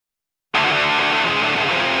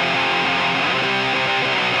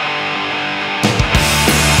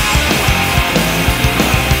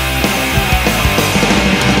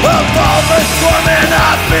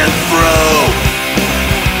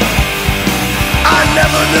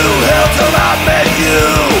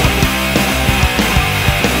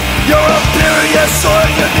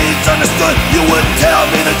You wouldn't tell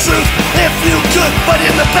me the truth if you could. But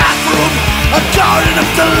in the bathroom, a garden of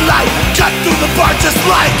delight cut through the bar just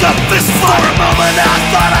like a fist fight. For a moment I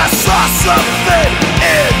thought I saw something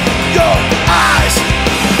in your eyes.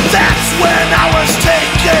 That's when I was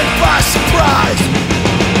taken by surprise.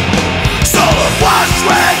 Soul washed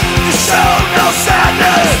red, you show no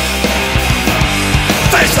sadness.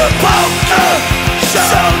 Face of poker,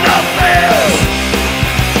 show no fear.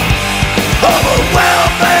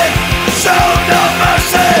 Overwhelming, show no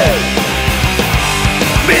mercy.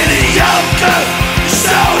 Mediocre,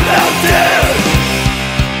 show no tears.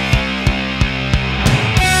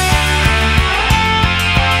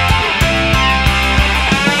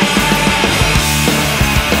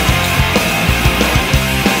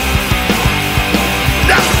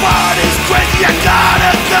 Now the party's crazy, I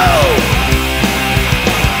gotta go.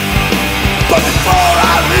 But before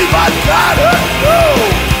I leave, I gotta know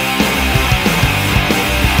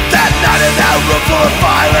that night in that room full of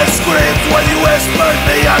violent screams, when you whispered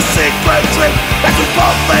me a secret dream, as we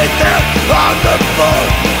both laid there on the floor,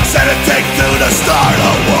 said it'd take two to start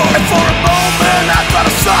a war. And for a moment I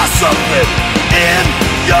thought I saw something in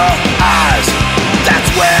your eyes.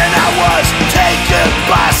 That's when I was taken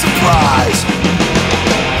by surprise.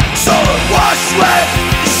 Soul washed red,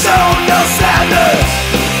 show no sadness.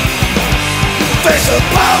 Face of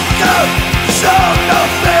poker, show no